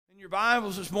Your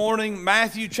Bibles this morning,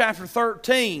 Matthew chapter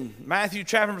 13. Matthew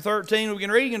chapter 13, we can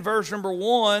read in verse number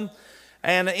 1.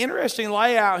 And an interesting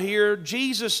layout here.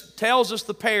 Jesus tells us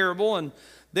the parable, and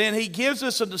then he gives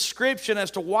us a description as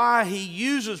to why he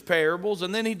uses parables,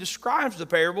 and then he describes the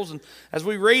parables. And as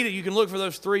we read it, you can look for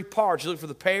those three parts. You look for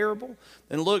the parable,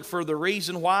 then look for the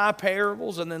reason why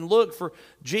parables, and then look for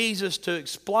Jesus to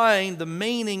explain the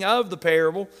meaning of the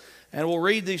parable. And we'll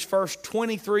read these first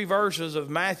 23 verses of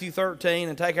Matthew 13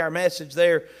 and take our message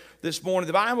there this morning.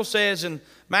 The Bible says in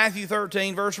Matthew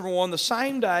 13, verse number 1, "The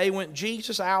same day went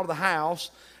Jesus out of the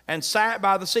house and sat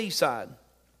by the seaside.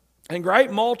 And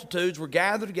great multitudes were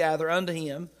gathered together unto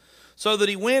him, so that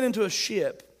he went into a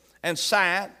ship and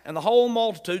sat, and the whole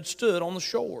multitude stood on the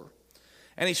shore.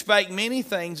 And he spake many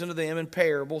things unto them in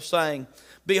parables, saying,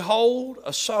 Behold,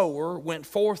 a sower went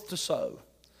forth to sow.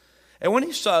 And when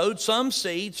he sowed, some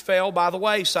seeds fell by the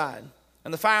wayside,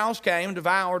 and the fowls came and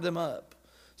devoured them up.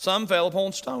 Some fell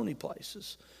upon stony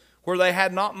places, where they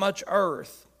had not much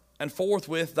earth, and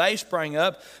forthwith they sprang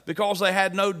up, because they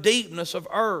had no deepness of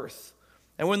earth.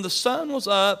 And when the sun was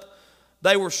up,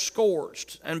 they were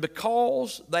scorched, and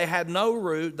because they had no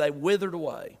root, they withered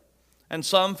away. And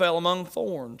some fell among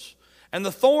thorns, and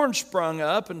the thorns sprung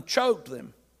up and choked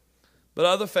them. But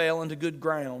other fell into good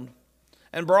ground,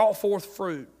 and brought forth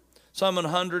fruit, some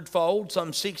 100-fold,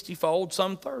 some 60-fold,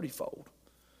 some 30-fold.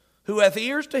 Who hath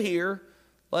ears to hear,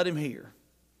 let him hear.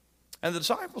 And the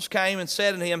disciples came and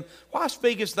said unto him, Why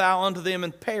speakest thou unto them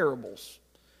in parables?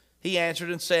 He answered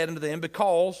and said unto them,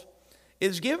 Because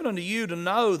it is given unto you to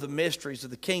know the mysteries of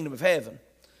the kingdom of heaven,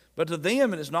 but to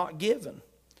them it is not given.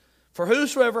 For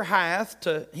whosoever hath,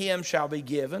 to him shall be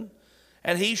given,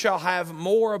 and he shall have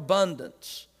more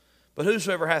abundance. But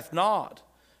whosoever hath not,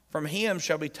 from him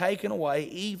shall be taken away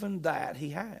even that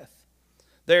he hath.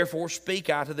 Therefore speak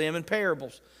I to them in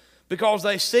parables, because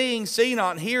they seeing see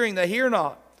not, and hearing they hear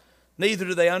not, neither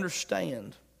do they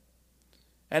understand.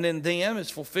 And in them is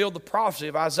fulfilled the prophecy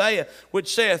of Isaiah,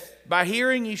 which saith, By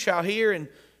hearing ye shall hear, and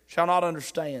shall not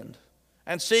understand.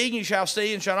 And seeing ye shall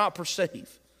see, and shall not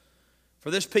perceive.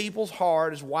 For this people's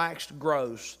heart is waxed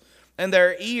gross, and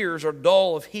their ears are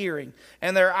dull of hearing,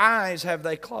 and their eyes have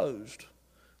they closed.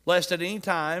 Lest at any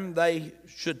time they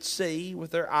should see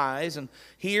with their eyes, and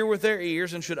hear with their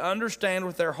ears, and should understand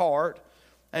with their heart,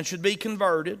 and should be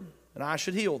converted, and I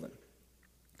should heal them.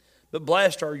 But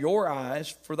blessed are your eyes,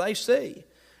 for they see,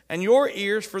 and your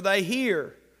ears, for they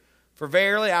hear. For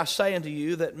verily I say unto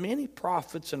you, that many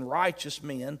prophets and righteous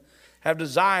men have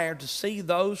desired to see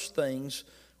those things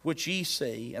which ye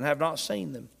see, and have not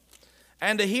seen them,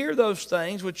 and to hear those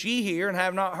things which ye hear, and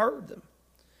have not heard them.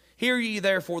 Hear ye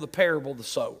therefore the parable of the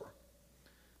sower.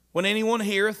 When anyone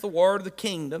heareth the word of the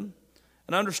kingdom,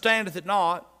 and understandeth it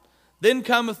not, then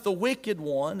cometh the wicked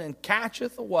one, and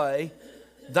catcheth away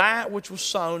that which was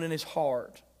sown in his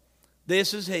heart.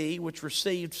 This is he which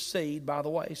received seed by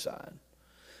the wayside.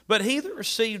 But he that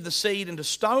received the seed into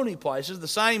stony places, the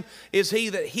same is he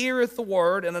that heareth the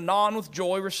word, and anon with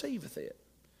joy receiveth it.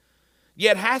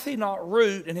 Yet hath he not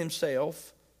root in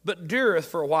himself, but dureth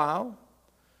for a while.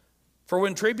 For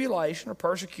when tribulation or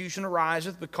persecution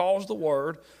ariseth because of the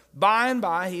word, by and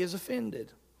by he is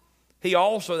offended. He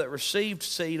also that received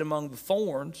seed among the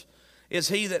thorns is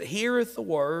he that heareth the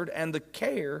word, and the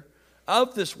care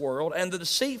of this world and the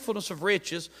deceitfulness of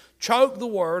riches choke the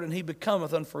word, and he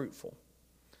becometh unfruitful.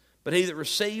 But he that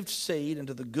received seed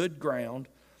into the good ground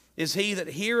is he that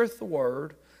heareth the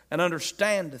word, and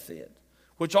understandeth it,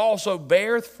 which also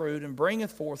beareth fruit, and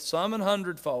bringeth forth some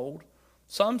 100-fold,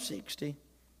 some 60,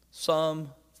 some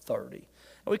 30. And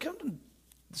we come to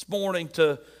this morning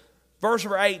to verse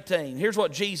number 18. Here's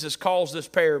what Jesus calls this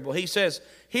parable. He says,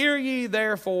 Hear ye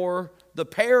therefore the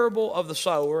parable of the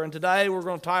sower. And today we're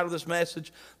going to title this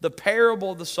message, The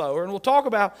Parable of the Sower. And we'll talk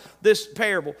about this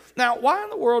parable. Now, why in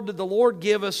the world did the Lord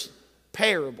give us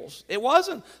parables? It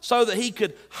wasn't so that he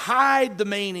could hide the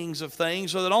meanings of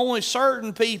things so that only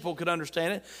certain people could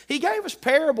understand it. He gave us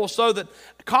parables so that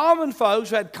common folks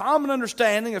who had common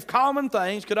understanding of common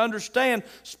things could understand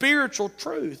spiritual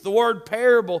truth. The word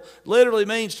parable literally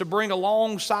means to bring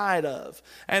alongside of.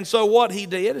 And so what he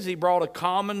did is he brought a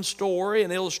common story,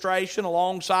 an illustration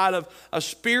alongside of a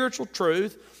spiritual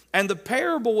truth. And the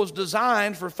parable was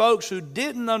designed for folks who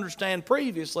didn't understand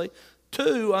previously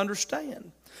to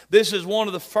understand. This is one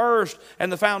of the first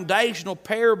and the foundational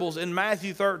parables in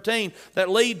Matthew 13 that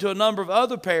lead to a number of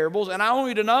other parables. And I want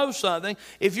you to know something.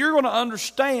 If you're going to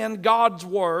understand God's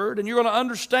Word, and you're going to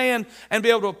understand and be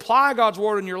able to apply God's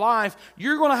Word in your life,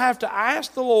 you're going to have to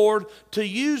ask the Lord to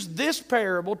use this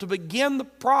parable to begin the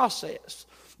process.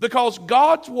 Because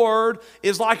God's Word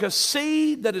is like a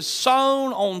seed that is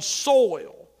sown on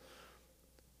soil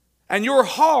And your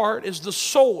heart is the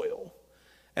soil.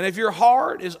 And if your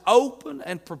heart is open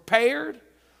and prepared,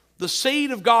 the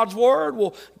seed of God's Word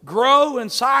will grow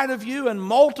inside of you and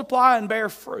multiply and bear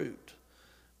fruit.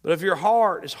 But if your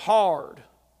heart is hard,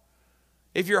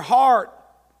 if your heart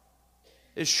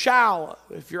is shallow,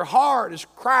 if your heart is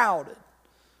crowded,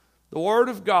 the Word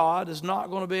of God is not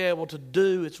going to be able to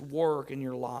do its work in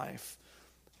your life.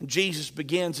 And Jesus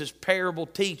begins his parable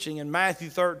teaching in Matthew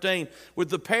 13 with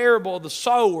the parable of the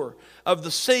sower, of the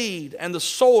seed and the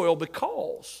soil,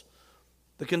 because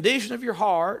the condition of your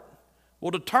heart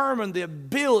will determine the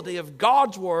ability of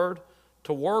God's Word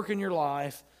to work in your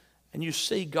life, and you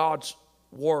see God's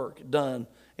work done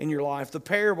in your life. The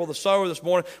parable of the sower this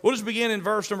morning, we'll just begin in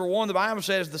verse number 1. The Bible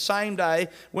says, the same day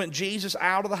went Jesus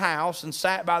out of the house and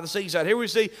sat by the seaside. Here we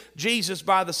see Jesus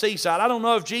by the seaside. I don't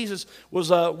know if Jesus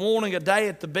was wanting a day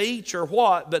at the beach or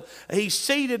what, but he's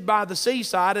seated by the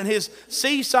seaside, and his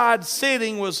seaside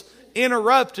sitting was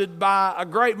interrupted by a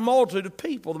great multitude of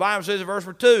people. The Bible says in verse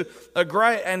 2,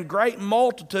 great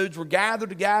multitudes were gathered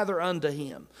together unto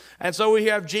him. And so we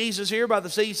have Jesus here by the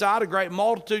seaside. A great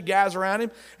multitude gathers around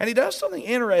him, and he does something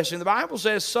interesting. The Bible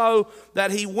says so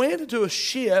that he went into a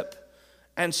ship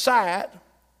and sat,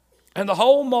 and the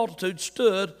whole multitude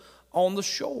stood on the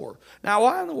shore. Now,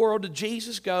 why in the world did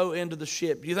Jesus go into the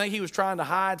ship? Do you think he was trying to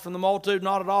hide from the multitude?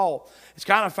 Not at all. It's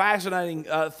kind of a fascinating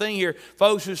thing here.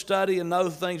 Folks who study and know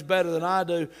things better than I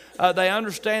do, they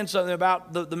understand something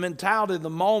about the mentality of the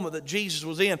moment that Jesus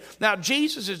was in. Now,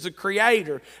 Jesus is the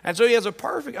creator, and so he has a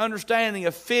perfect understanding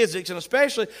of physics, and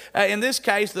especially in this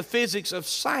case, the physics of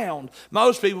sound.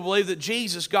 Most people believe that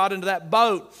Jesus got into that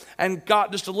boat and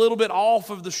got just a little bit off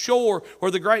of the shore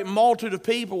where the great multitude of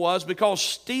people was, because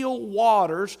still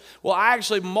waters will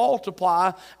actually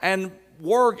multiply and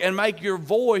work and make your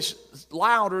voice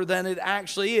louder than it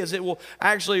actually is. It will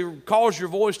actually cause your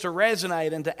voice to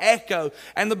resonate and to echo.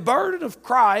 And the burden of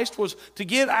Christ was to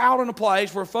get out in a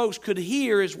place where folks could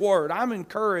hear his word. I'm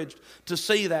encouraged to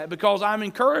see that, because I'm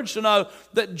encouraged to know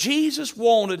that Jesus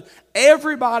wanted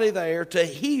everybody there to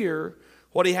hear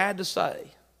what he had to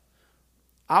say.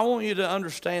 I want you to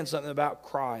understand something about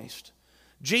Christ.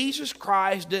 Jesus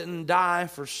Christ didn't die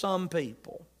for some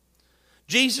people.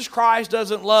 Jesus Christ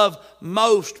doesn't love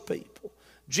most people.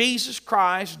 Jesus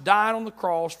Christ died on the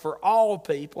cross for all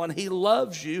people, and he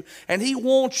loves you, and he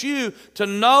wants you to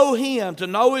know him, to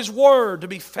know his word, to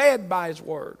be fed by his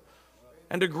word,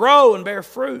 and to grow and bear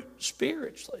fruit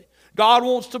spiritually. God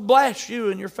wants to bless you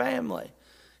and your family.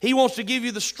 He wants to give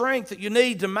you the strength that you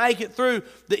need to make it through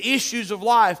the issues of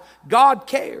life. God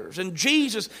cares. And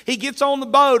Jesus, he gets on the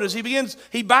boat. As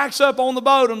he backs up on the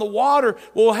boat, and the water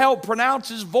will help pronounce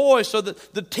his voice, so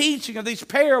that the teaching of these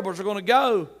parables are going to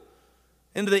go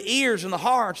into the ears and the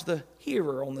hearts of the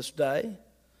hearer on this day.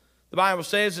 The Bible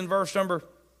says in verse number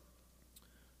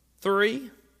 3,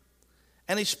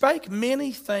 and he spake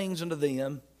many things unto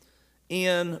them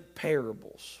in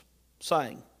parables,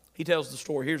 saying, he tells the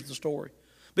story. Here's the story.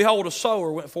 Behold, a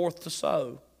sower went forth to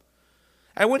sow.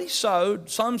 And when he sowed,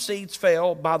 some seeds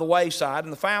fell by the wayside,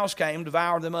 and the fowls came,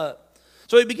 devoured them up.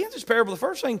 So he begins his parable. The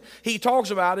first thing he talks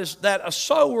about is that a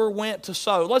sower went to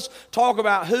sow. Let's talk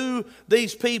about who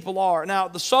these people are. Now,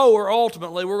 the sower,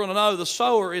 ultimately, we're going to know the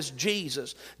sower is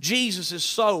Jesus. Jesus is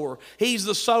sower. He's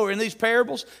the sower. In these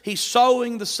parables, he's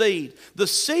sowing the seed. The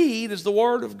seed is the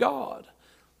Word of God.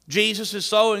 Jesus is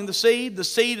sowing the seed. The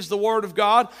seed is the Word of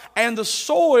God. And the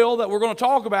soil that we're going to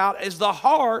talk about is the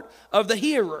heart of the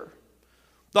hearer.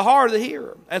 The heart of the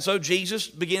hearer. And so Jesus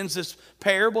begins this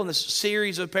parable, and this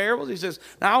series of parables. He says,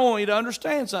 now I want you to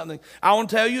understand something. I want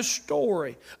to tell you a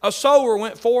story. A sower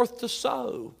went forth to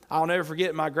sow. I'll never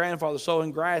forget my grandfather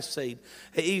sowing grass seed.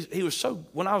 He was so,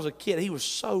 when I was a kid, he was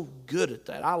so good at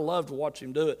that. I loved to watch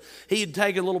him do it. He'd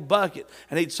take a little bucket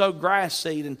and he'd sow grass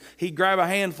seed, and he'd grab a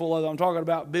handful of it. I'm talking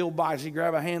about Bill Bites. He'd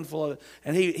grab a handful of it,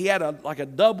 and he had like a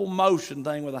double motion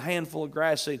thing with a handful of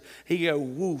grass seed. He'd go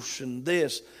whoosh and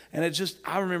this. And it just,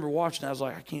 I remember watching it. I was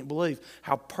like, I can't believe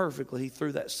how perfectly he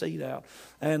threw that seed out.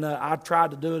 And I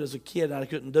tried to do it as a kid, and I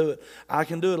couldn't do it. I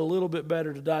can do it a little bit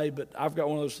better today, but I've got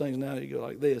one of those things now that you go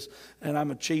like this, and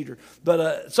I'm a cheater.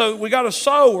 But so we got a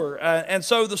sower, and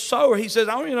so the sower, he says,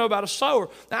 I want you to know about a sower.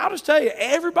 Now, I'll just tell you,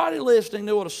 everybody listening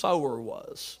knew what a sower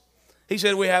was. He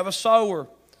said, we have a sower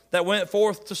that went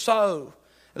forth to sow.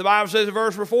 And the Bible says in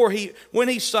verse 4, when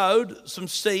he sowed, some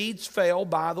seeds fell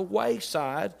by the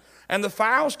wayside, and the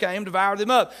fowls came, devoured them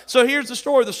up. So here's the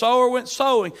story. The sower went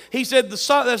sowing. He said,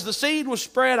 as the seed was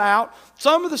spread out,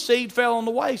 some of the seed fell on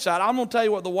the wayside. I'm going to tell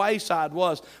you what the wayside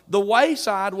was. The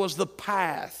wayside was the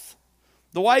path.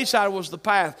 The wayside was the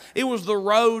path. It was the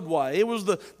roadway. It was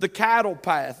the cattle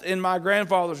path. In my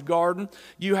grandfather's garden,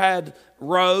 you had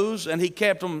rows, and he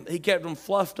kept them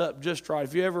fluffed up just right.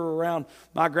 If you ever were around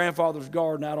my grandfather's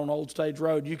garden out on Old Stage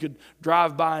Road, you could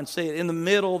drive by and see it. In the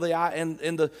middle,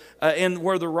 in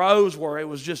where the rows were, it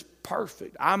was just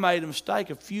perfect. I made a mistake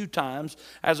a few times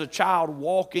as a child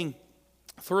walking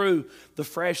through the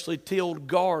freshly tilled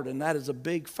garden. That is a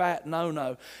big fat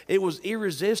no-no. It was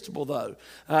irresistible though.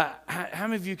 How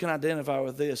many of you can identify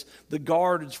with this? The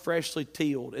garden's freshly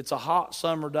tilled. It's a hot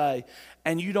summer day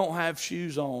and you don't have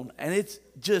shoes on, and it's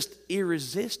just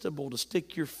irresistible to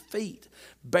stick your feet,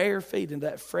 bare feet, in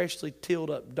that freshly tilled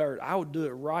up dirt. I would do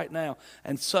it right now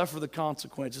and suffer the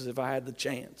consequences if I had the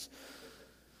chance.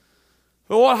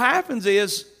 But what happens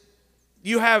is,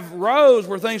 you have rows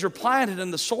where things are planted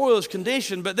and the soil is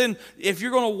conditioned, but then if you're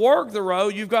going to work the row,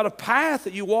 you've got a path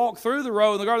that you walk through the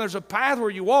row in the garden. There's a path where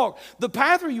you walk. The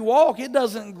path where you walk, it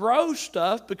doesn't grow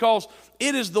stuff because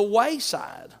it is the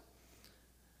wayside.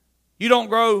 You don't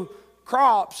grow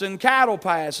crops and cattle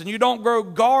paths, and you don't grow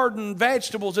garden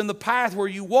vegetables in the path where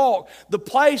you walk. The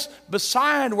place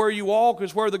beside where you walk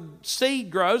is where the seed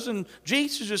grows, and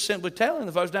Jesus is just simply telling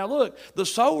the folks, now look, the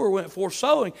sower went forth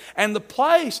sowing, and the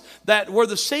place where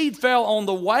the seed fell on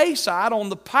the wayside, on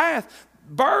the path,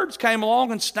 birds came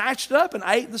along and snatched it up and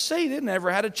ate the seed. It never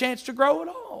had a chance to grow at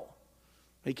all.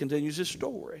 He continues his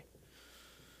story.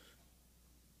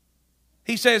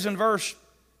 He says in verse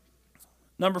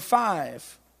number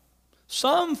 5,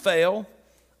 some fell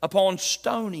upon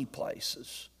stony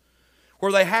places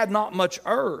where they had not much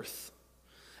earth,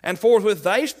 and forthwith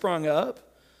they sprung up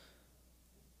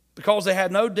because they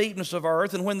had no deepness of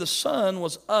earth, and when the sun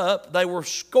was up they were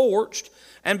scorched,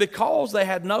 and because they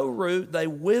had no root they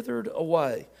withered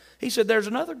away. He said there's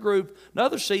another group,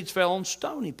 another seeds fell on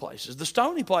stony places. The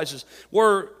stony places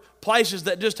were places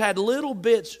that just had little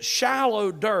bits,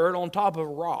 shallow dirt on top of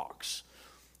rocks.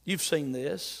 You've seen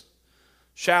this.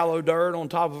 Shallow dirt on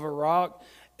top of a rock.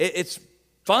 It's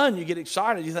fun. You get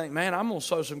excited. You think, man, I'm going to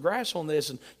sow some grass on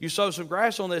this. And you sow some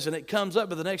grass on this and it comes up.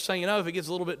 But the next thing you know, if it gets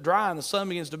a little bit dry and the sun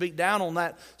begins to beat down on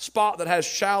that spot that has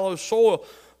shallow soil,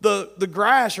 the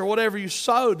grass or whatever you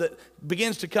sowed that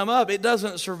begins to come up, it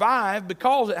doesn't survive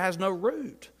because it has no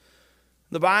root.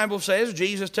 The Bible says,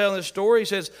 Jesus telling this story, he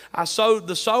says,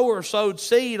 the sower sowed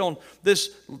seed on this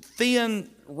thin,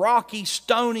 rocky,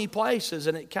 stony places,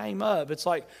 and it came up. It's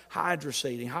like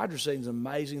hydroseeding. Hydroseeding is an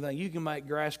amazing thing. You can make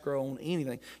grass grow on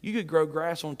anything. You could grow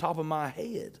grass on top of my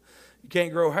head. You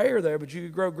can't grow hair there, but you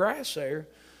could grow grass there.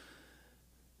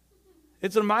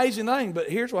 It's an amazing thing, but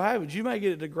here's what happens. You may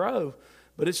get it to grow,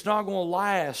 but it's not going to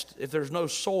last if there's no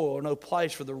soil or no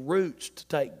place for the roots to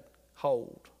take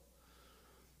hold.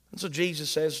 And so Jesus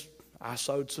says, I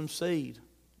sowed some seed.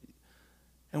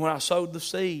 And when I sowed the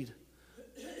seed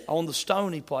on the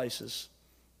stony places,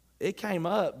 it came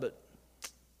up, but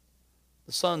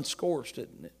the sun scorched it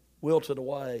and it wilted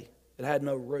away. It had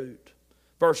no root.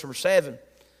 Verse number 7,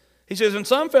 he says, and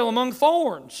some fell among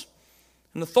thorns,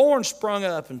 and the thorns sprung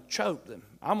up and choked them.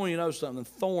 I'm going to know something.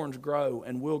 Thorns grow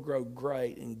and will grow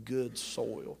great in good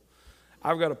soil.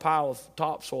 I've got a pile of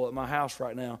topsoil at my house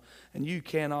right now, and you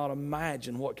cannot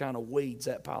imagine what kind of weeds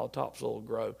that pile of topsoil will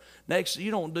grow. Next,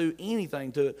 you don't do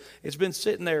anything to it. It's been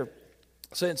sitting there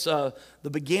since the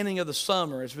beginning of the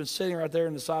summer. It's been sitting right there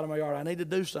in the side of my yard. I need to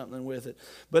do something with it.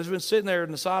 But it's been sitting there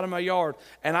in the side of my yard,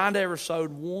 and I never sowed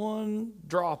one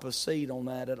drop of seed on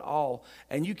that at all.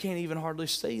 And you can't even hardly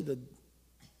see the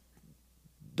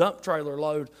dump trailer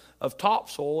load of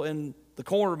topsoil in the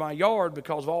corner of my yard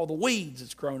because of all the weeds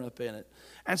that's grown up in it.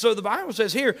 And so the Bible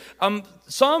says here,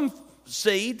 some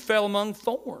seed fell among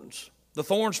thorns. The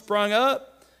thorns sprung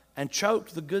up and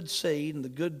choked the good seed and the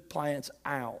good plants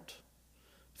out.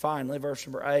 Finally, verse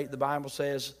number 8, the Bible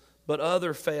says, but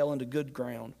other fell into good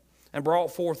ground and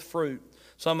brought forth fruit,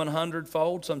 some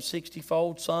 100-fold, some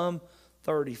 60-fold, some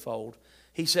 30-fold.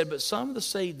 He said, but some of the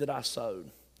seed that I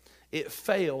sowed, it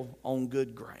fell on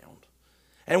good ground.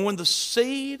 And when the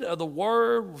seed of the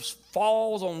word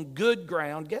falls on good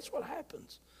ground, guess what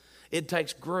happens? It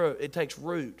takes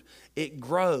root. It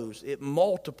grows. It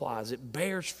multiplies. It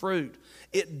bears fruit.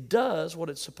 It does what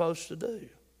it's supposed to do.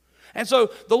 And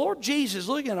so the Lord Jesus is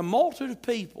looking at a multitude of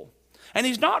people. And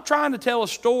he's not trying to tell a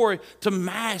story to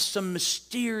mask some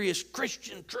mysterious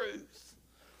Christian truth.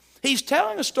 He's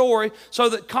telling a story so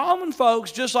that common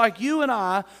folks, just like you and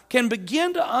I, can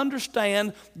begin to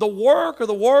understand the work of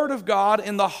the Word of God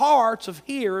in the hearts of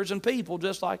hearers and people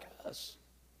just like us.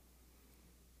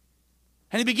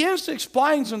 And he begins to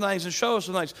explain some things and show us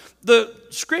some things. The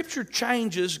scripture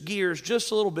changes gears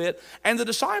just a little bit, and the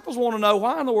disciples want to know,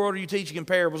 why in the world are you teaching in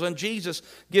parables? And Jesus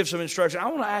gives some instruction. I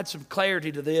want to add some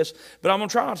clarity to this, but I'm going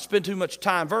to try not to spend too much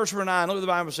time. Verse 9, look what the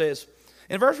Bible says.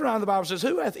 In verse 9, the Bible says,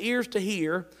 who hath ears to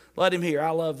hear, let him hear. I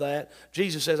love that.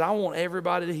 Jesus says, I want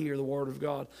everybody to hear the Word of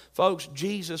God. Folks,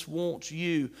 Jesus wants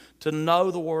you to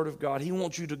know the Word of God. He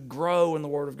wants you to grow in the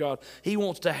Word of God. He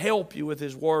wants to help you with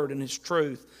His Word and His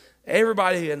truth.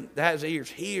 Everybody that has ears,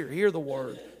 hear the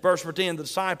word. Verse 10, the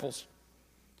disciples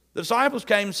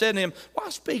came and said to him, why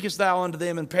speakest thou unto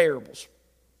them in parables?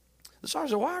 The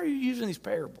disciples said, why are you using these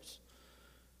parables?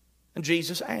 And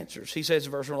Jesus answers. He says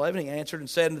in verse 11, he answered and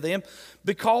said unto them,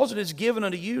 because it is given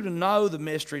unto you to know the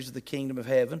mysteries of the kingdom of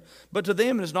heaven, but to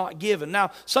them it is not given. Now,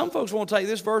 some folks want to take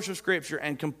this verse of Scripture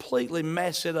and completely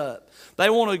mess it up. They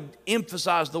want to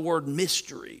emphasize the word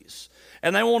mysteries.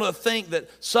 And they want to think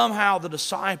that somehow the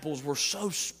disciples were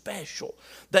so special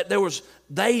that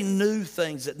they knew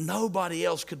things that nobody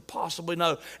else could possibly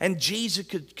know. And Jesus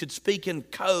could speak in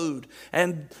code.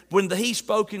 And when he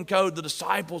spoke in code, the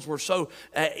disciples were so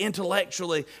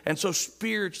intellectually and so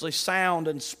spiritually sound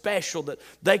and special that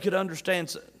they could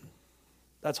understand.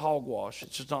 That's hogwash.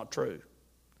 It's just not true.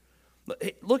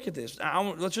 Look at this.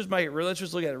 Let's just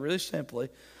look at it really simply.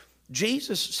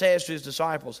 Jesus says to his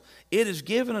disciples, it is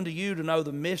given unto you to know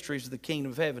the mysteries of the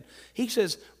kingdom of heaven. He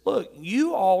says, look,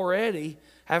 you already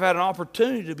have had an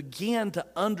opportunity to begin to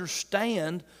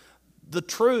understand the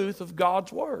truth of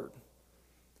God's Word.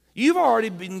 You've already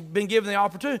been given the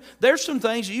opportunity. There's some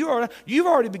things that you've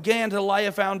already began to lay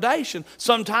a foundation.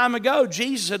 Some time ago,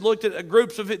 Jesus had looked at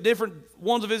groups of different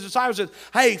ones of his disciples and said,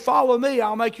 hey, follow me,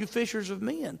 I'll make you fishers of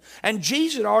men. And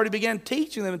Jesus had already began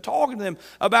teaching them and talking to them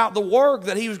about the work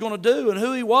that he was going to do and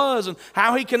who he was and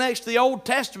how he connects to the Old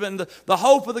Testament and the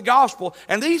hope of the gospel.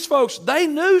 And these folks, they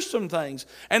knew some things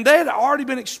and they had already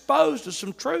been exposed to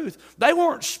some truth. They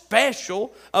weren't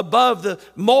special above the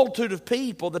multitude of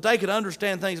people that they could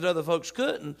understand things that other folks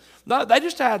couldn't. No, they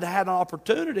just had an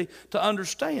opportunity to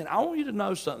understand. I want you to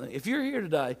know something. If you're here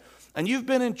today and you've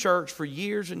been in church for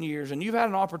years and years and you've had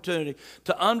an opportunity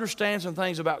to understand some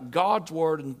things about God's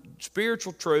Word and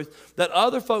spiritual truth that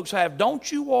other folks have,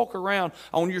 don't you walk around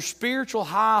on your spiritual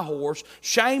high horse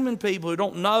shaming people who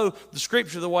don't know the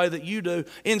Scripture the way that you do.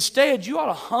 Instead, you ought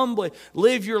to humbly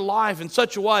live your life in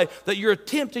such a way that you're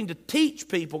attempting to teach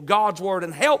people God's Word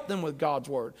and help them with God's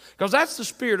Word, because that's the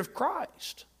Spirit of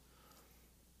Christ.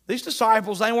 These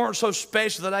disciples, they weren't so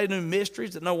special that they knew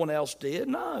mysteries that no one else did.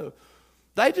 No.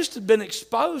 They just had been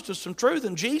exposed to some truth,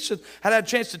 and Jesus had a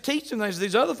chance to teach them things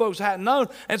these other folks hadn't known.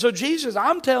 And so Jesus,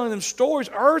 I'm telling them stories,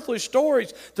 earthly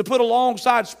stories, to put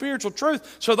alongside spiritual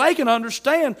truth so they can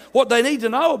understand what they need to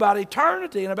know about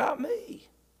eternity and about me.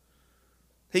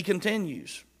 He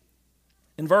continues.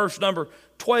 In verse number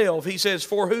 12, he says,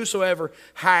 for whosoever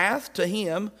hath, to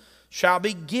him shall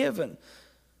be given,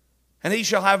 and he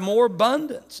shall have more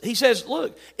abundance. He says,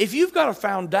 look, if you've got a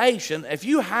foundation, if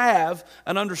you have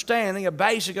an understanding, a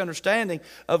basic understanding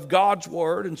of God's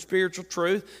Word and spiritual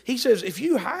truth, he says, if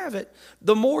you have it,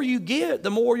 the more you get,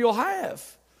 the more you'll have.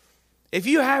 If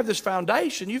you have this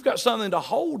foundation, you've got something to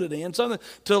hold it in, something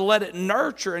to let it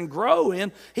nurture and grow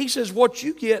in. He says, what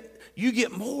you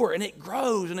get more, and it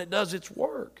grows and it does its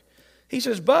work. He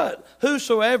says, but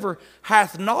whosoever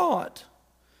hath not,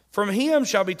 from him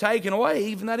shall be taken away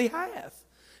even that he hath.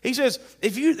 He says,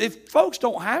 if folks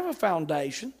don't have a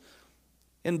foundation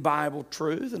in Bible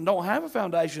truth and don't have a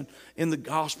foundation in the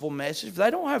gospel message, if they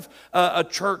don't have a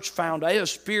church foundation, a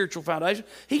spiritual foundation,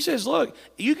 he says, look,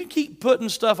 you can keep putting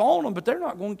stuff on them, but they're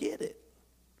not going to get it.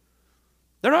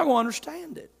 They're not going to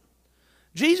understand it.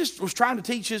 Jesus was trying to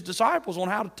teach his disciples on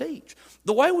how to teach.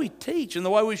 The way we teach and the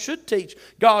way we should teach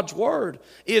God's Word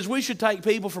is we should take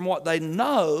people from what they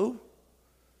know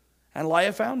and lay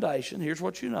a foundation. Here's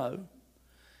what you know.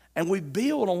 And we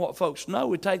build on what folks know.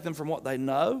 We take them from what they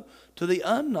know to the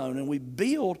unknown. And we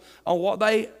build on what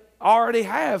they already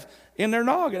have in their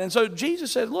noggin. And so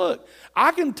Jesus said, look,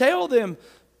 I can tell them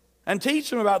and teach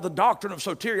them about the doctrine of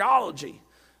soteriology,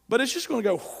 but it's just going to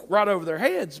go right over their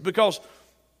heads because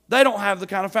they don't have the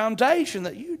kind of foundation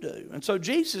that you do. And so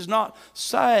Jesus is not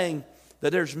saying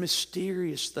that there's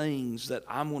mysterious things that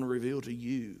I'm going to reveal to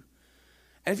you.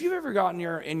 And if you've ever gotten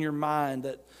in your mind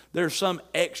that there's some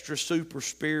extra super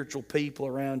spiritual people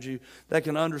around you that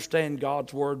can understand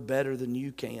God's Word better than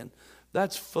you can,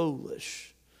 that's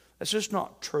foolish. That's just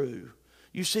not true.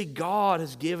 You see, God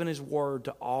has given His Word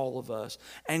to all of us.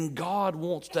 And God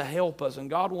wants to help us. And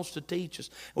God wants to teach us.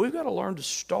 And we've got to learn to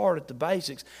start at the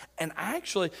basics. And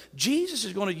actually, Jesus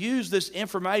is going to use this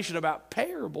information about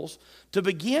parables to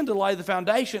begin to lay the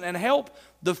foundation and help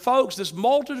the folks, this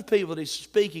multitude of people that He's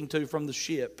speaking to from the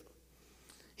ship.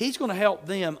 He's going to help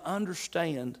them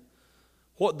understand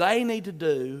what they need to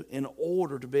do in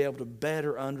order to be able to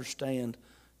better understand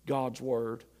God's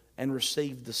Word and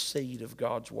receive the seed of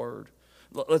God's Word.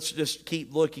 Let's just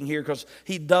keep looking here because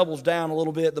he doubles down a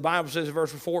little bit. The Bible says in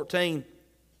verse 14,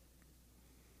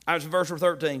 verse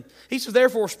 13, he says,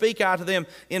 therefore speak I to them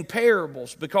in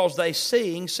parables, because they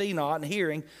seeing, see not, and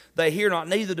hearing, they hear not,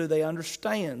 neither do they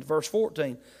understand. Verse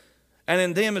 14, and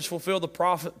in them is fulfilled the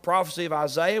prophecy of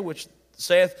Isaiah, which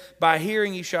saith, by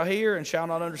hearing ye shall hear and shall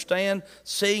not understand,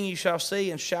 seeing ye shall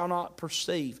see and shall not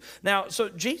perceive. Now, so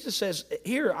Jesus says,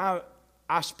 here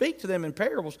I speak to them in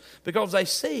parables because they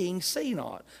seeing, see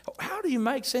not. How do you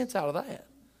make sense out of that?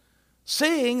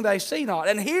 Seeing, they see not.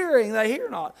 And hearing, they hear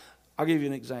not. I'll give you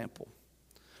an example.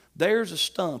 There's a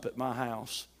stump at my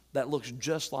house that looks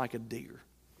just like a deer.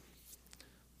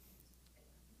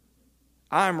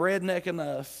 I'm redneck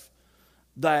enough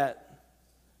that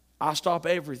I stop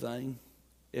everything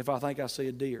if I think I see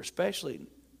a deer, especially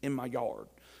in my yard.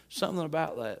 Something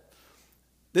about that.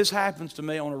 This happens to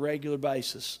me on a regular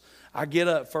basis. I get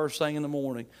up first thing in the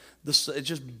morning. It's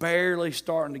just barely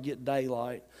starting to get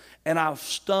daylight. And I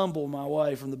stumble my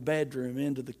way from the bedroom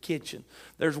into the kitchen.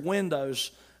 There's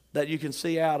windows that you can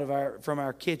see out of from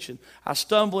our kitchen. I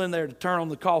stumble in there to turn on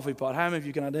the coffee pot. How many of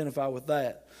you can identify with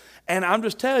that? And I'm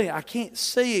just telling you, I can't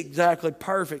see exactly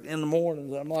perfect in the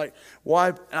mornings. I'm like, why?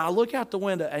 And I look out the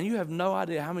window, and you have no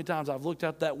idea how many times I've looked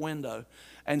out that window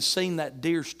and seen that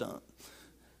deer stump.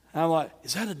 And I'm like,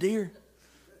 is that a deer?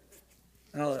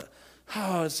 And I'm like,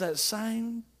 oh, it's that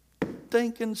same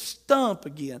stinking stump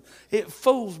again. It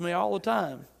fools me all the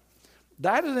time.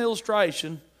 That is an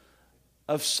illustration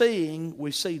of seeing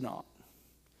we see not.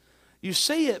 You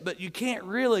see it, but you can't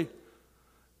really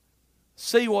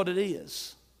see what it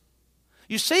is.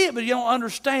 You see it, but you don't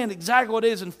understand exactly what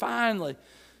it is. And finally,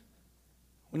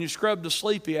 when you scrub the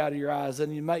sleepy out of your eyes,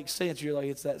 then you make sense. You're like,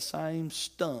 it's that same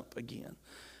stump again.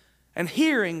 And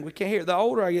hearing, we can't hear. The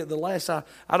older I get, the less I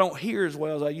don't hear as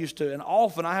well as I used to. And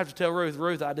often I have to tell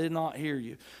Ruth, I did not hear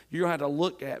you. You're going to have to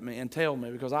look at me and tell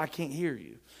me because I can't hear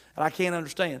you. And I can't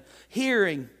understand.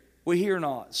 Hearing, we hear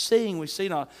not. Seeing, we see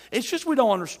not. It's just we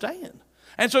don't understand.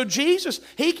 And so Jesus,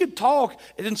 he could talk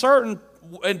in certain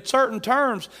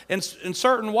terms, in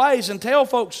certain ways, and tell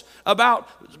folks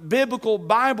about biblical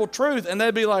Bible truth. And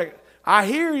they'd be like, I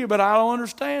hear you, but I don't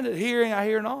understand it. Hearing, I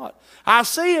hear not. I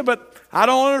see it, but I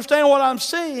don't understand what I'm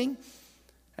seeing.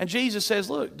 And Jesus says,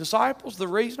 look, disciples, the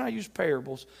reason I use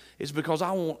parables is because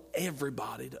I want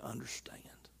everybody to understand.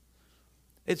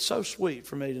 It's so sweet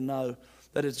for me to know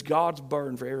that it's God's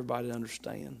burden for everybody to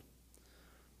understand.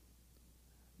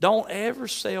 Don't ever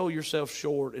sell yourself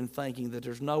short in thinking that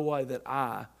there's no way that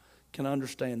I can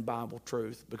understand Bible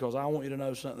truth, because I want you to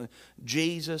know something.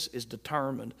 Jesus is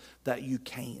determined that you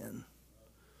can.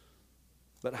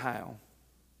 But how?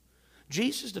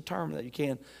 Jesus is determined that you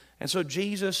can. And so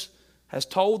Jesus has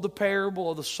told the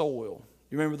parable of the soil.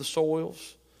 You remember the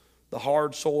soils? The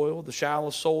hard soil, the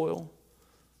shallow soil,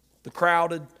 the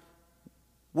crowded,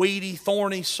 weedy,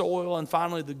 thorny soil, and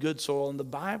finally the good soil. And the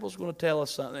Bible's going to tell us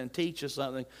something and teach us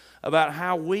something about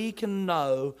how we can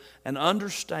know and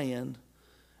understand,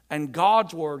 and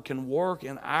God's Word can work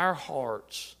in our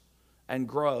hearts and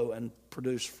grow and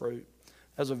produce fruit.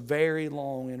 That's a very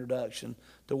long introduction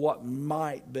to what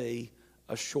might be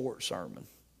a short sermon.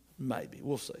 Maybe.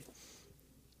 We'll see.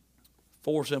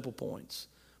 4 simple points.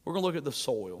 We're going to look at the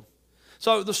soil.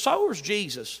 So the sower's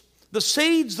Jesus. The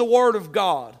seed's the Word of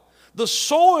God. The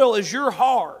soil is your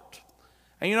heart.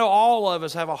 And you know, all of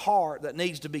us have a heart that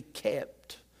needs to be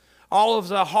kept. All of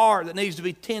us have a heart that needs to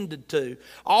be tended to.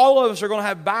 All of us are going to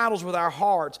have battles with our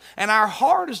hearts. And our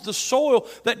heart is the soil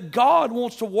that God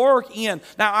wants to work in.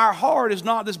 Now, our heart is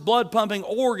not this blood-pumping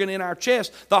organ in our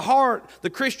chest. The heart, the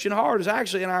Christian heart, is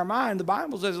actually in our mind. The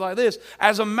Bible says it like this: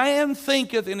 as a man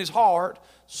thinketh in his heart,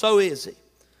 so is he.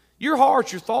 Your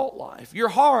heart's your thought life. Your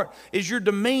heart is your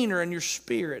demeanor and your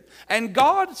spirit. And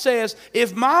God says,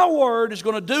 if my word is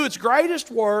going to do its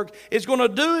greatest work, it's going to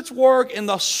do its work in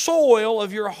the soil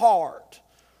of your heart.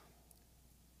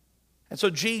 And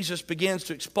so Jesus begins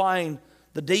to explain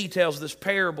the details of this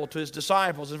parable to his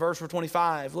disciples in verse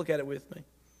 25. Look at it with me.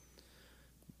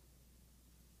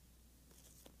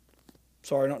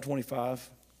 Sorry, not 25.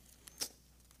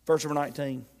 Verse number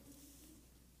 19.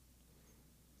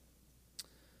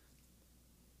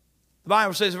 The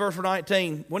Bible says in verse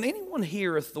 19, when anyone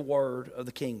heareth the word of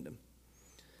the kingdom,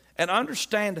 and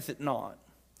understandeth it not,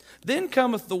 then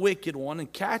cometh the wicked one,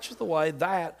 and catcheth away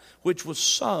that which was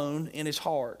sown in his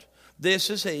heart.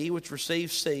 This is he which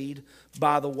receives seed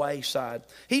by the wayside.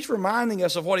 He's reminding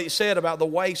us of what he said about the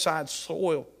wayside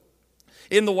soil.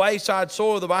 In the wayside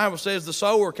soil, the Bible says the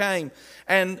sower came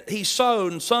and he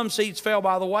sowed, and some seeds fell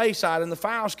by the wayside, and the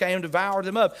fowls came and devoured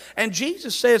them up. And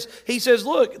Jesus says, he says,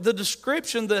 look, the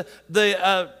description,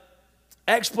 the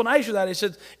explanation of that, he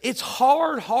says, it's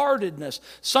hard-heartedness.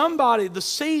 Somebody, the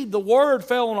seed, the word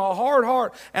fell on a hard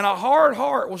heart, and a hard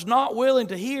heart was not willing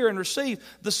to hear and receive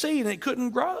the seed, and it couldn't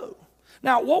grow.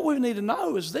 Now, what we need to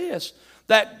know is this,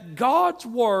 that God's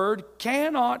word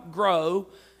cannot grow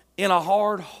in a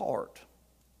hard heart.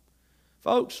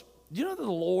 Folks, do you know that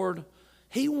the Lord,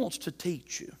 He wants to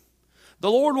teach you. The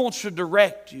Lord wants to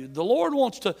direct you. The Lord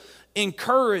wants to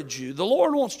encourage you. The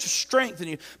Lord wants to strengthen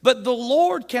you. But the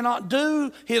Lord cannot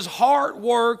do His heart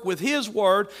work with His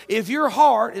word if your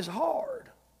heart is hard.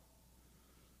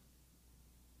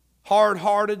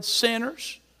 Hard-hearted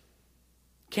sinners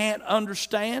can't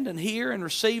understand and hear and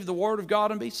receive the word of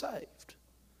God and be saved.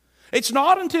 It's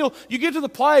not until you get to the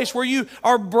place where you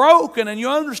are broken and you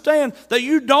understand that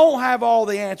you don't have all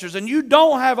the answers and you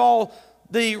don't have all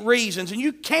the reasons and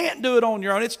you can't do it on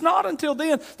your own. It's not until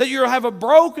then that you'll have a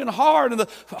broken heart and the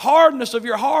hardness of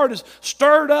your heart is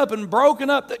stirred up and broken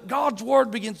up that God's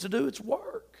word begins to do its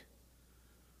work.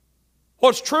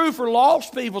 What's true for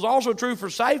lost people is also true for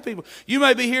saved people. You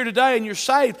may be here today and you're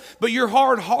saved, but your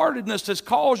hard-heartedness has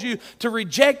caused you to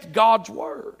reject God's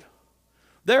word.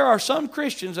 There are some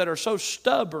Christians that are so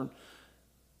stubborn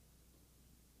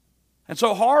and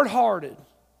so hard-hearted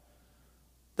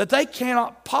that they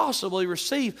cannot possibly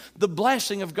receive the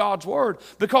blessing of God's word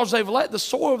because they've let the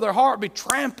soil of their heart be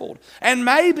trampled, and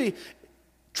maybe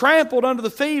trampled under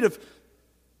the feet of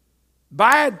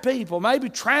bad people, maybe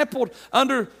trampled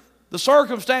under the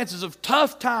circumstances of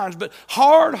tough times. But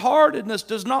hard-heartedness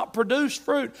does not produce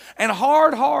fruit, and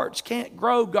hard hearts can't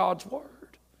grow God's word.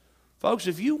 Folks,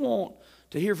 if you want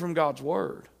to hear from God's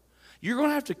word, you're going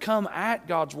to have to come at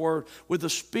God's word with the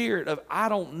spirit of, I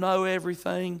don't know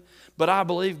everything, but I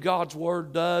believe God's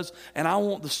word does, and I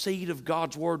want the seed of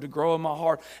God's word to grow in my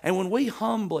heart. And when we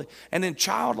humbly and in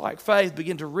childlike faith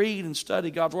begin to read and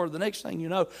study God's word, the next thing you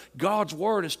know, God's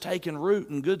word has taken root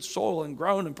in good soil and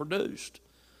grown and produced.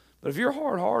 But if you're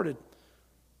hard-hearted,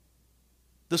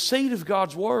 the seed of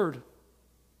God's word,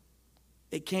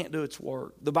 it can't do its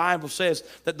work. The Bible says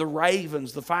that the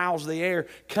ravens, the fowls of the air,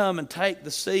 come and take the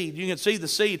seed. You can see the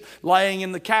seed laying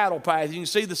in the cattle path. You can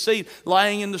see the seed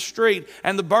laying in the street.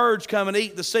 And the birds come and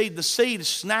eat the seed. The seed is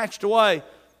snatched away.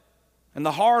 And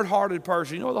the hard-hearted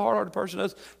person, you know what the hard-hearted person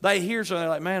does? They hear something, they're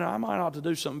like, man, I might ought to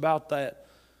do something about that.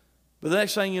 But the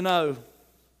next thing you know,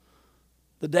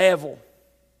 the devil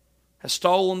has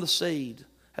stolen the seed,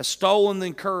 has stolen the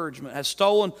encouragement, has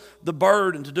stolen the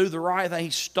burden to do the right thing.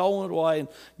 He's stolen it away. And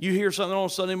you hear something on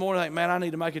Sunday morning, think, man, I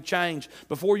need to make a change.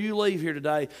 Before you leave here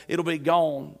today, it'll be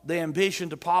gone. The ambition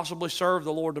to possibly serve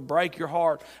the Lord, to break your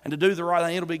heart and to do the right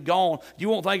thing, it'll be gone. You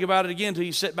won't think about it again until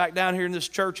you sit back down here in this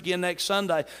church again next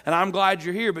Sunday. And I'm glad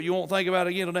you're here, but you won't think about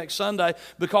it again until next Sunday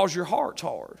because your heart's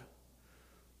hard.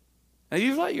 Now,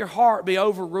 you've let your heart be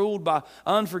overruled by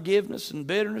unforgiveness and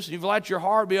bitterness. You've let your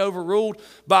heart be overruled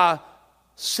by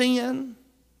sin.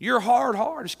 Your hard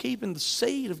heart is keeping the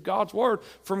seed of God's word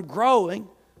from growing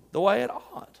the way it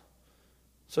ought.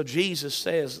 So Jesus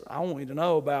says, I want you to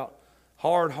know about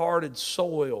hard-hearted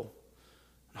soil,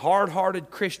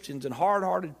 hard-hearted Christians and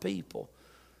hard-hearted people.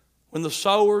 When the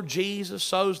sower, Jesus,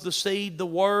 sows the seed, the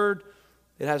word,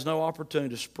 it has no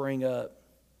opportunity to spring up.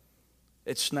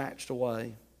 It's snatched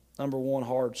away. Number one,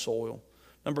 hard soil.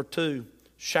 Number two,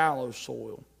 shallow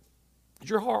soil. Is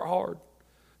your heart hard?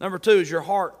 Number two, is your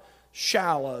heart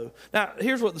shallow? Now,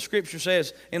 here's what the scripture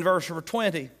says in verse number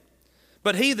 20.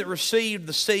 But he that received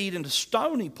the seed into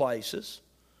stony places,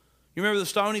 you remember the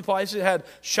stony places? It had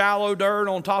shallow dirt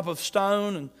on top of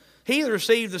stone. And he that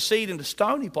received the seed into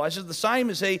stony places, the same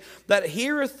is he that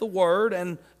heareth the word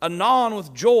and anon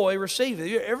with joy receiveth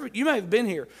it. You may have been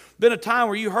here. Been a time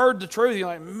where you heard the truth. You're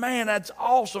like, man, that's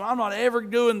awesome. I'm not ever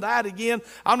doing that again.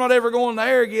 I'm not ever going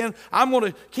there again. I'm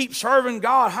going to keep serving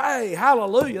God. Hey,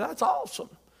 hallelujah. That's awesome.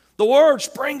 The word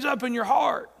springs up in your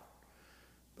heart.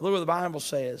 Look what the Bible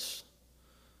says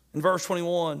in verse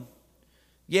 21.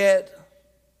 Yet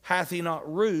hath he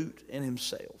not root in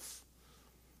himself.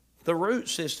 The root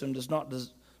system does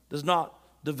not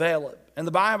develop. And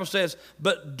the Bible says,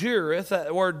 but dureth,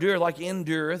 that word dureth, like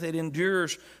endureth, it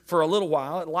endures for a little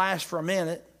while, it lasts for a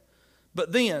minute.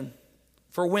 But then,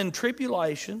 for when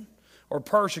tribulation or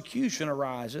persecution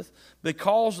ariseth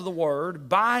because of the word,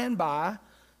 by and by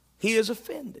he is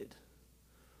offended.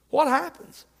 What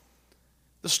happens?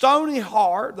 The stony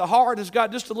heart, the heart has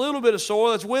got just a little bit of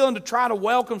soil that's willing to try to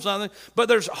welcome something, but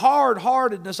there's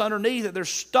hard-heartedness underneath it. There's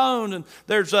stone and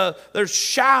there's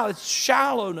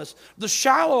shallowness. The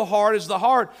shallow heart is the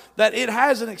heart that it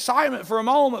has an excitement for a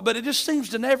moment, but it just seems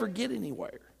to never get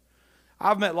anywhere.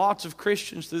 I've met lots of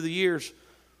Christians through the years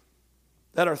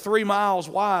that are 3 miles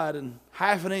wide and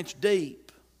half an inch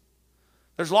deep.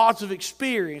 There's lots of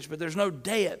experience, but there's no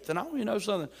depth. And I want you to know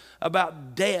something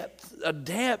about depth. A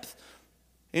depth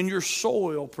in your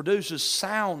soil produces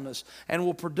soundness and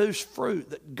will produce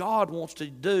fruit that God wants to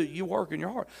do. You work in your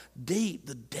heart. Deep,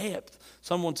 the depth.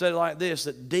 Someone said it like this,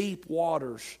 that deep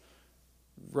waters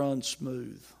run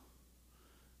smooth.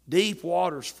 Deep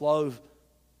waters flow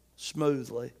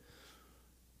smoothly.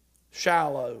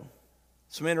 Shallow.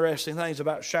 Some interesting things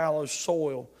about shallow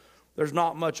soil. There's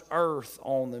not much earth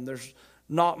on them. There's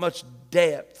not much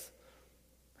depth.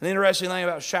 An interesting thing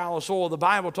about shallow soil, the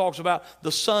Bible talks about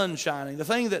the sun shining. The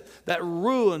thing that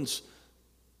ruins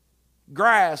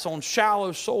grass on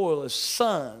shallow soil is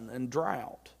sun and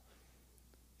drought.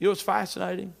 You know what's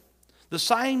fascinating? The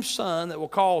same sun that will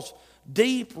cause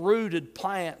deep-rooted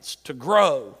plants to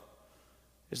grow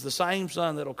is the same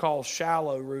sun that will cause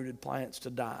shallow-rooted plants to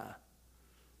die.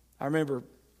 I remember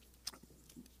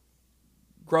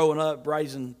growing up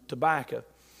raising tobacco.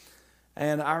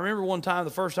 And I remember one time,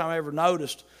 the first time I ever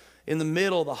noticed, in the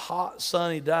middle of the hot,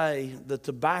 sunny day, the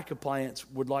tobacco plants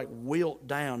would like wilt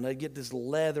down. They'd get this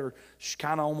leather,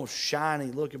 kind of almost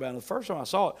shiny look about it. The first time I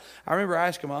saw it, I remember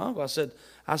asking my uncle, I said,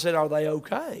 are they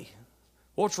okay?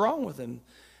 What's wrong with them?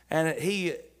 And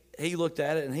he looked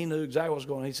at it and he knew exactly what was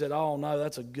going on. He said, oh, no,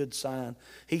 that's a good sign.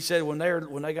 He said when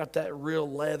they got that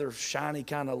real leather, shiny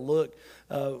kind of look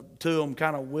to them,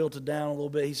 kind of wilted down a little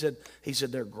bit, he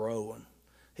said they're growing.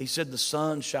 He said the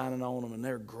sun's shining on them and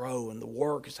they're growing. The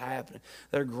work is happening.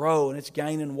 They're growing. It's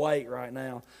gaining weight right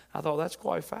now. I thought that's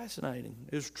quite fascinating.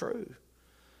 It was true.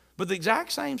 But the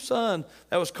exact same sun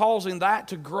that was causing that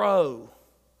to grow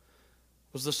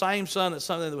was the same sun that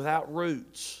something without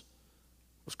roots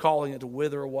was causing it to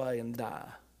wither away and die.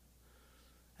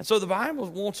 And so the Bible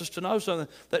wants us to know something,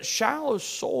 that shallow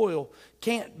soil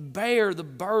can't bear the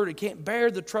burden, can't bear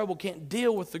the trouble, can't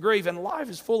deal with the grief. And life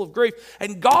is full of grief.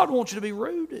 And God wants you to be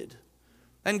rooted.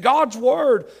 And God's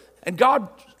word, and God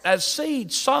as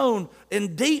seed sown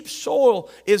in deep soil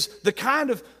is the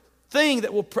kind of thing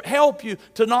that will help you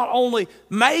to not only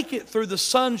make it through the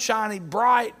sunshiny,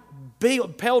 bright,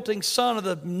 pelting sun of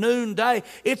the noonday,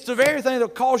 it's the very thing that will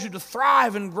cause you to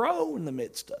thrive and grow in the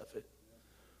midst of it.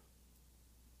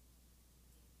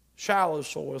 Shallow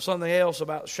soil. Something else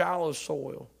about shallow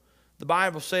soil. The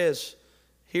Bible says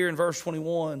here in verse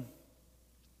 21, the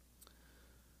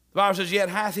Bible says, yet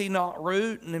hath he not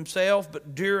root in himself,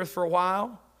 but dureth for a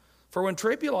while. For when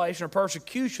tribulation or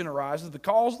persecution arises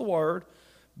because of the word,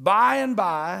 by and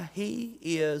by he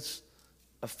is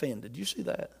offended. Do you see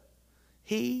that?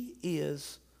 He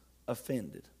is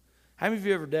offended. How many of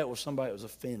you ever dealt with somebody that was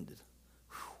offended?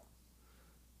 Whew.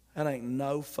 That ain't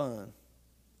no fun.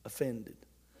 Offended.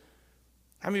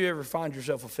 How many of you ever find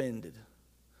yourself offended?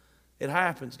 It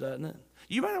happens, doesn't it?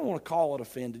 You may not want to call it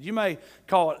offended. You may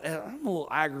call it, I'm a little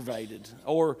aggravated.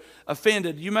 Or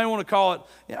offended, you may want to call it,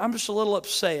 I'm just a little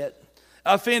upset.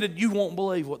 Offended, you won't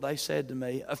believe what they said to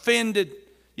me. Offended,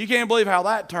 you can't believe how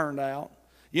that turned out.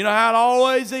 You know how it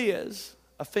always is.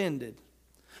 Offended.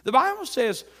 The Bible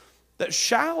says that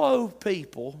shallow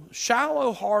people,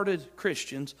 shallow-hearted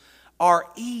Christians are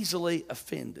easily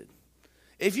offended.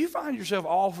 If you find yourself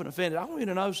often offended, I want you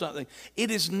to know something. It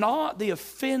is not the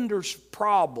offender's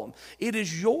problem. It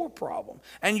is your problem.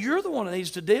 And you're the one that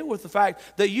needs to deal with the fact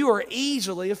that you are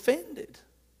easily offended.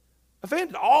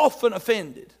 Offended, often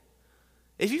offended.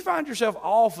 If you find yourself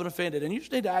often offended, and you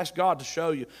just need to ask God to show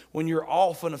you when you're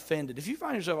often offended. If you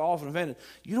find yourself often offended,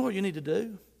 you know what you need to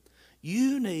do?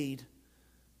 You need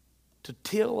to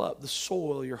till up the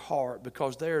soil of your heart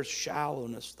because there's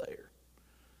shallowness there.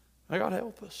 May God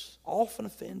help us. Often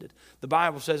offended. The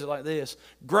Bible says it like this.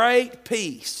 Great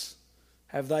peace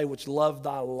have they which love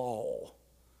thy law,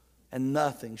 and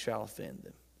nothing shall offend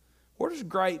them. Where does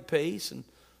great peace and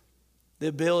the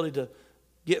ability to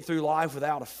get through life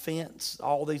without offense,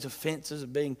 all these offenses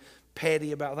of being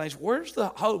petty about things, where's the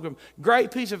hope?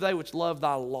 Great peace have they which love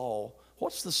thy law.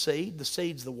 What's the seed? The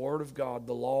seed's the Word of God,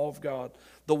 the law of God.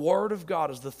 The Word of God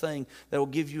is the thing that will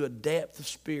give you a depth of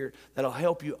spirit that will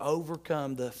help you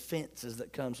overcome the offenses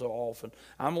that come so often.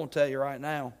 I'm going to tell you right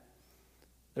now,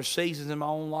 there's seasons in my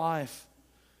own life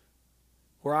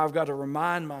where I've got to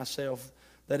remind myself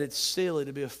that it's silly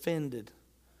to be offended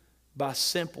by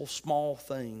simple, small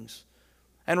things.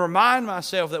 And remind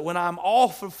myself that when I'm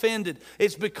off offended,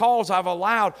 it's because I've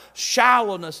allowed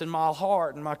shallowness in my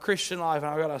heart and my Christian life, and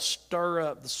I've got to stir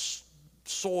up the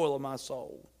soil of my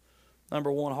soul. Number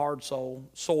one, hard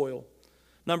soil.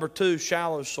 Number two,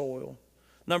 shallow soil.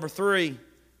 Number three,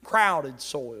 crowded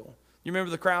soil. You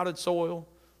remember the crowded soil?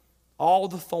 All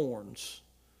the thorns,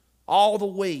 all the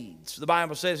weeds. The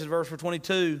Bible says in verse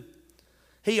 22,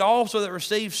 he also that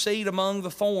receives seed among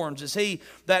the thorns is he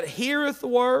that heareth the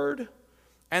word,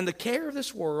 and the care of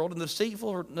this world and the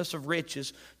deceitfulness of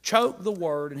riches choke the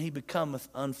word, and he becometh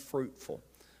unfruitful.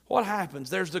 What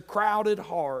happens? There's the crowded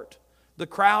heart, the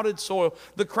crowded soil.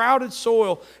 The crowded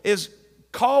soil is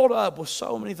called up with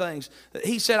so many things.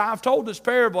 He said, I've told this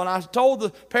parable, and I told the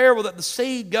parable that the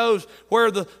seed goes where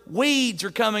the weeds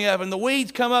are coming up, and the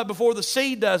weeds come up before the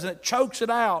seed does, and it chokes it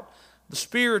out. The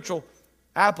spiritual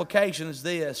application is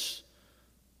this: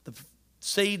 the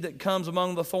seed that comes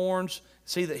among the thorns,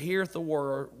 see that heareth the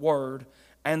word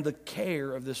and the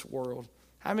care of this world.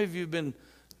 How many of you have been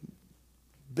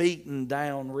beaten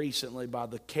down recently by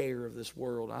the care of this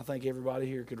world? I think everybody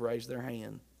here could raise their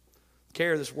hand. The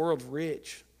care of this world's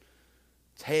rich.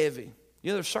 It's heavy. You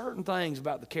know, there's certain things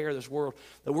about the care of this world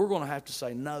that we're going to have to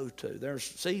say no to. There's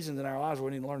seasons in our lives where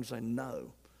we need to learn to say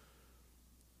no.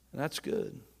 And that's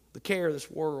good. The care of this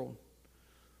world.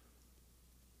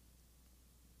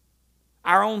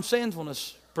 Our own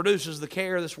sinfulness produces the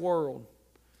care of this world.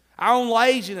 Our own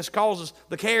laziness causes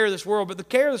the care of this world. But the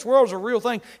care of this world is a real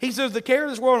thing. He says the care of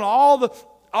this world and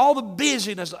all the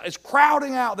busyness is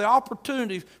crowding out the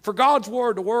opportunity for God's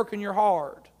word to work in your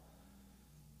heart.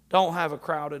 Don't have a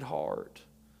crowded heart.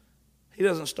 He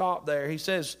doesn't stop there. He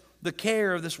says the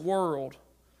care of this world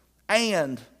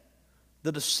and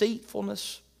the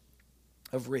deceitfulness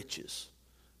of riches.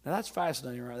 Now that's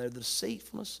fascinating right there. The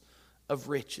deceitfulness of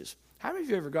riches. How many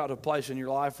of you ever got to a place in your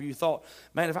life where you thought,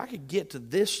 man, if I could get to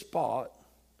this spot,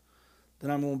 then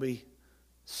I'm going to be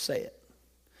set?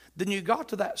 Then you got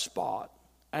to that spot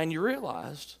and you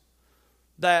realized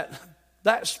that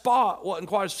that spot wasn't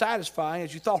quite as satisfying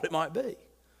as you thought it might be.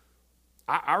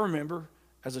 I remember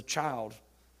as a child,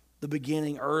 the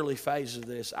beginning, early phases of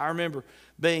this. I remember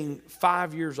being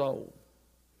 5 years old.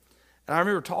 And I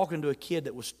remember talking to a kid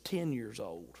that was 10 years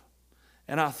old.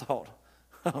 And I thought,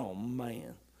 oh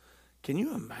man, can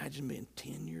you imagine being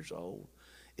 10 years old?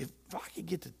 If I could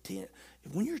get to 10,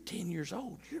 when you're 10 years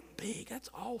old, you're big. That's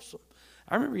awesome.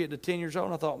 I remember getting to 10 years old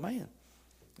and I thought, man,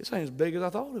 this ain't as big as I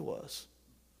thought it was.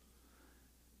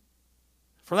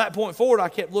 From that point forward, I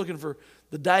kept looking for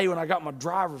the day when I got my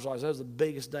driver's license. That was the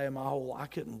biggest day of my whole life. I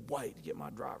couldn't wait to get my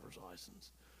driver's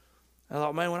license. I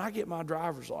thought, man, when I get my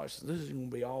driver's license, this is going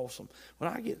to be awesome.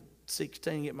 When I get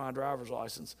 16 and get my driver's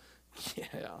license, yeah,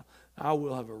 I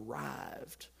will have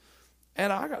arrived.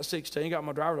 And I got 16, got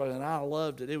my driver's license, and I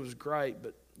loved it. It was great.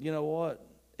 But you know what?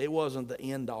 It wasn't the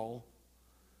end all.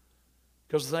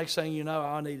 Because the next thing you know,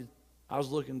 I was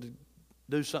looking to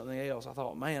do something else. I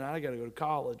thought, man, I got to go to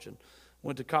college. And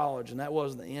went to college, and that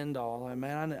wasn't the end all. Like,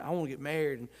 man, I want to get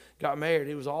married, and got married.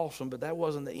 It was awesome, but that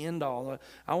wasn't the end all.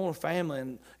 I want a family,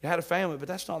 and I had a family, but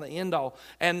that's not the end all.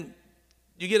 And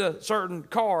you get a certain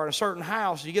car and a certain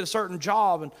house, and you get a certain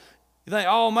job, and you think,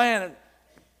 oh, man.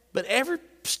 But every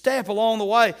step along the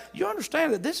way, you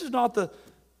understand that this is not the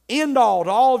end all to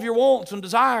all of your wants and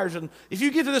desires. And if you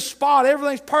get to this spot,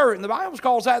 everything's perfect. And the Bible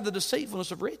calls that the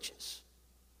deceitfulness of riches.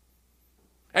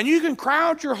 And you can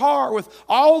crowd your heart with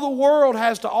all the world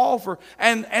has to offer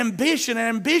and ambition.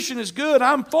 And ambition is good.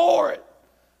 I'm for it.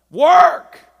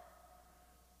 Work.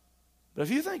 But if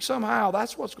you think somehow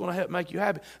that's what's going to help make you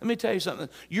happy, let me tell you something.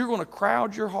 You're going to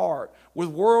crowd your heart with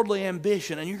worldly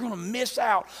ambition, and you're going to miss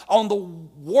out on the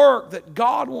work that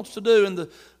God wants to do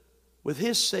with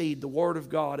His seed, the Word of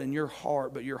God, in your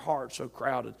heart, but your heart's so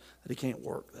crowded that He can't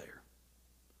work there.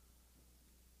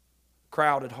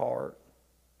 Crowded heart.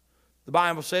 The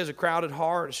Bible says a crowded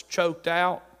heart is choked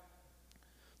out.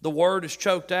 The word is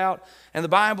choked out. And the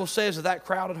Bible says that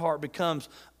crowded heart becomes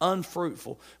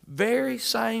unfruitful. Very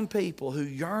same people who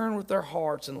yearn with their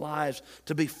hearts and lives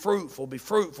to be fruitful,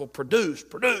 produce.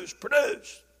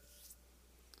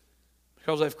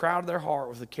 Because they've crowded their heart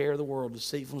with the care of the world,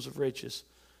 deceitfulness of riches.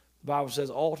 The Bible says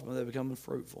ultimately they become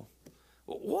unfruitful.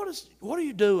 What are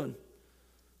you doing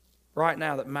right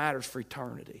now that matters for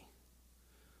eternity?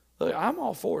 Look, I'm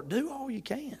all for it. Do all you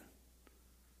can.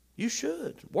 You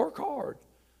should. Work hard.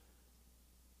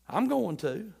 I'm going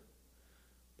to.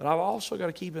 But I've also got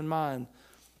to keep in mind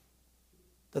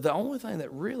that the only thing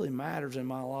that really matters in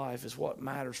my life is what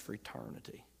matters for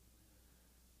eternity.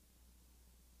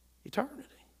 Eternity.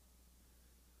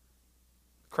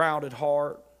 crowded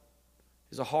heart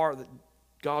is a heart that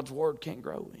God's word can't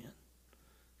grow in.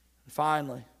 And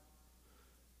finally,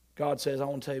 God says, I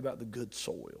want to tell you about the good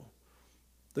soil.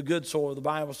 The good soil, the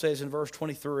Bible says in verse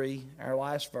 23, our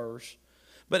last verse,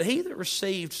 but he that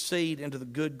received seed into the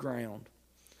good ground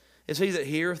is he that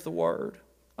heareth the word,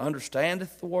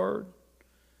 understandeth the word,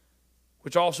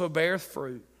 which also beareth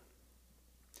fruit,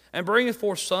 and bringeth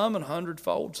forth some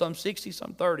 100-fold, some 60,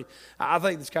 some 30. I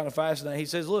think that's kind of fascinating. He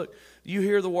says, look, you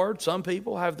hear the word. Some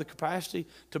people have the capacity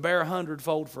to bear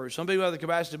 100-fold fruit. Some people have the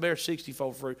capacity to bear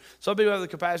 60-fold fruit. Some people have the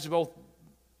capacity both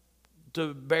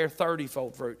to bear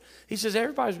 30-fold fruit. He says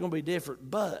everybody's going to be different,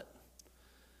 but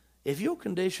if you'll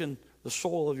condition the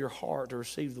soil of your heart to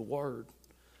receive the word,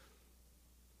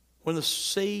 when the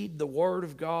seed, the word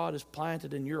of God, is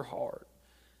planted in your heart,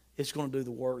 it's going to do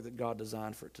the work that God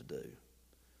designed for it to do.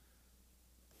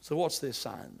 So what's the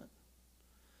assignment?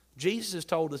 Jesus has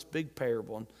told this big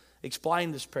parable and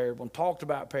explained this parable and talked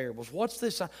about parables. What's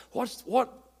this?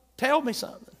 Tell me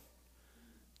something.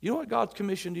 You know what God's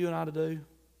commissioned you and I to do?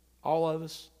 All of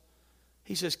us.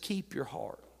 He says, keep your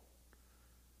heart.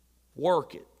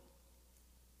 Work it.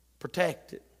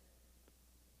 Protect it.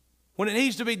 When it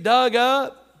needs to be dug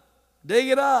up, dig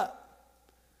it up.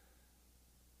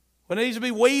 When it needs to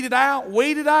be weeded out,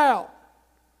 weed it out.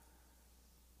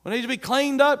 When it needs to be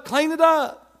cleaned up, clean it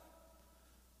up.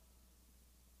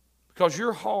 Because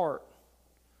your heart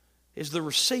is the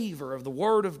receiver of the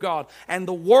Word of God. And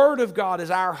the Word of God is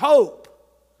our hope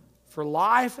for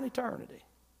life and eternity.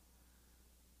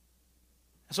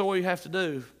 And so what you have to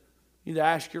do, you need to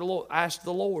ask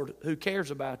the Lord who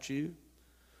cares about you,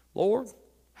 Lord,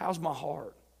 how's my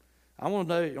heart? I want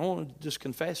to just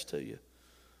confess to you.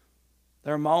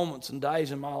 There are moments and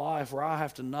days in my life where I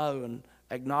have to know and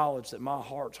acknowledge that my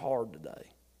heart's hard today.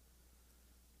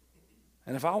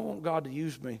 And if I want God to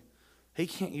use me, He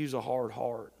can't use a hard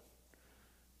heart.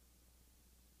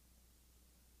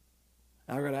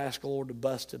 I've got to ask the Lord to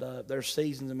bust it up. There's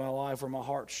seasons in my life where my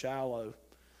heart's shallow.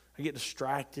 I get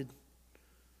distracted.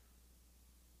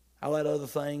 I let other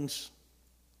things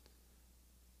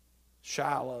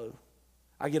shallow.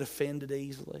 I get offended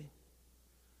easily.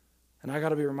 And I got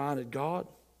to be reminded, God,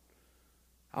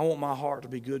 I want my heart to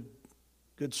be good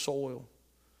soil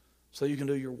so you can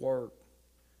do your work.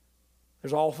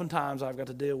 There's oftentimes I've got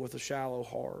to deal with a shallow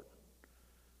heart.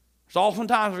 There's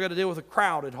oftentimes I've got to deal with a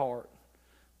crowded heart.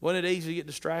 Wasn't it easy to get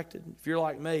distracted? If you're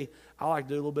like me, I like to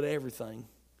do a little bit of everything.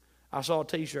 I saw a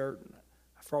t-shirt,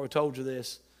 I've probably told you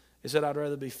this. It said I'd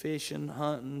rather be fishing,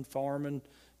 hunting, farming,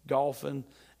 golfing,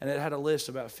 and it had a list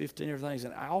of about 15 different things.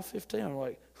 And all 15, I'm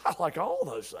like, I like all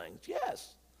those things.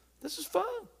 Yes, this is fun.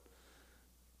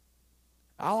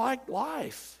 I like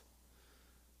life.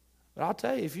 But I'll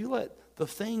tell you, if you let the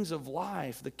things of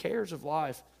life, the cares of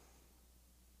life,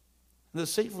 the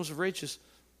deceitfulness of riches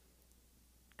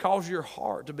cause your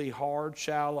heart to be hard,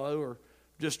 shallow, or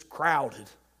just crowded,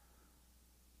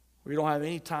 where you don't have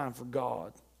any time for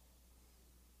God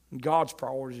and God's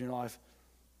priorities in your life,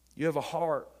 you have a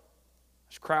heart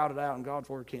that's crowded out and God's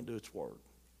word can't do its work.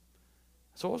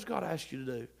 So what's God asked you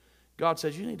to do? God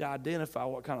says you need to identify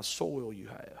what kind of soil you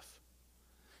have.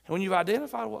 And when you've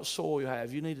identified what soil you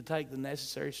have, you need to take the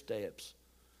necessary steps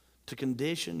to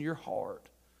condition your heart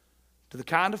to the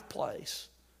kind of place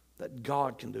that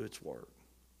God can do its work.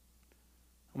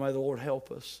 And may the Lord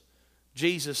help us.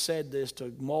 Jesus said this to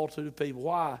a multitude of people.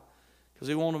 Why? Because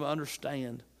He wanted them to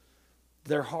understand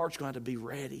their heart's going to have to be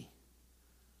ready.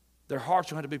 Their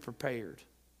heart's going to have to be prepared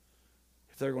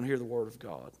if they're going to hear the Word of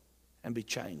God and be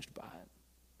changed by it.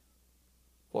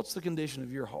 What's the condition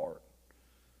of your heart?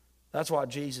 That's why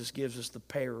Jesus gives us the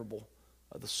parable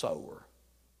of the sower.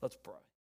 Let's pray.